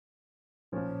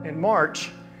In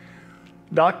March,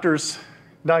 doctors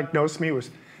diagnosed me with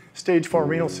stage 4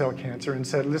 renal cell cancer and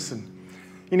said, listen,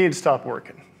 you need to stop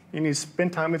working. You need to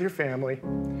spend time with your family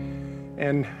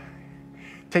and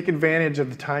take advantage of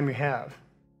the time you have.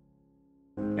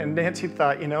 And Nancy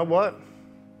thought, you know what?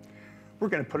 We're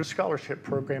going to put a scholarship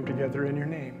program together in your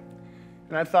name.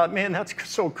 And I thought, man, that's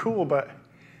so cool, but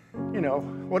you know,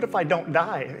 what if I don't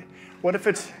die? What if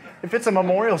it's a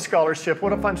memorial scholarship?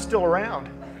 What if I'm still around?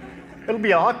 It'll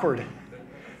be awkward,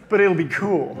 but it'll be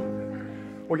cool.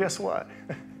 Well, guess what?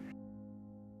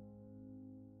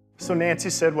 So Nancy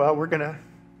said, well, we're gonna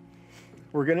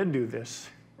do this.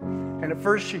 And at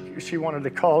first she wanted to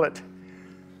call it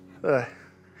the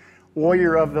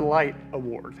Warrior of the Light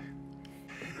Award,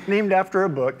 named after a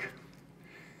book.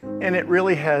 And it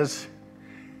really has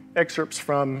excerpts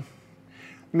from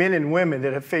men and women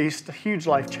that have faced huge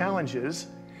life challenges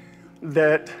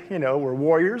that, you know, were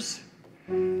warriors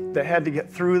that had to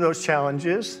get through those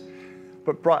challenges,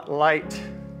 but brought light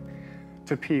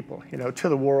to people, you know, to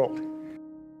the world.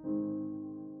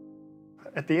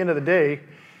 At the end of the day,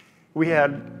 we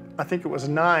had, I think it was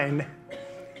 9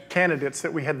 candidates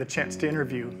that we had the chance to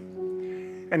interview.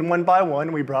 And one by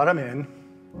one, we brought them in,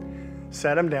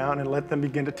 sat them down, and let them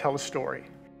begin to tell a story.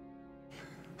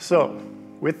 So,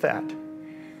 with that,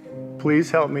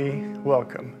 please help me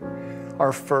welcome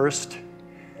our first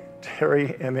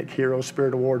Terry Emig Hero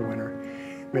Spirit Award winner,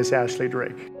 Miss Ashley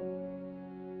Drake.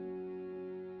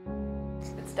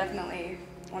 It's definitely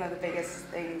one of the biggest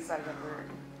things I've ever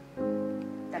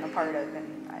been a part of,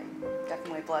 and I'm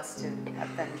definitely blessed to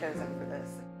have been chosen for this.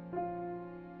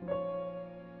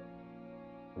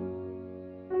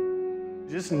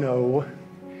 Just know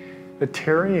that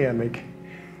Terry Emig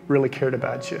really cared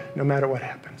about you, no matter what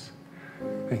happens.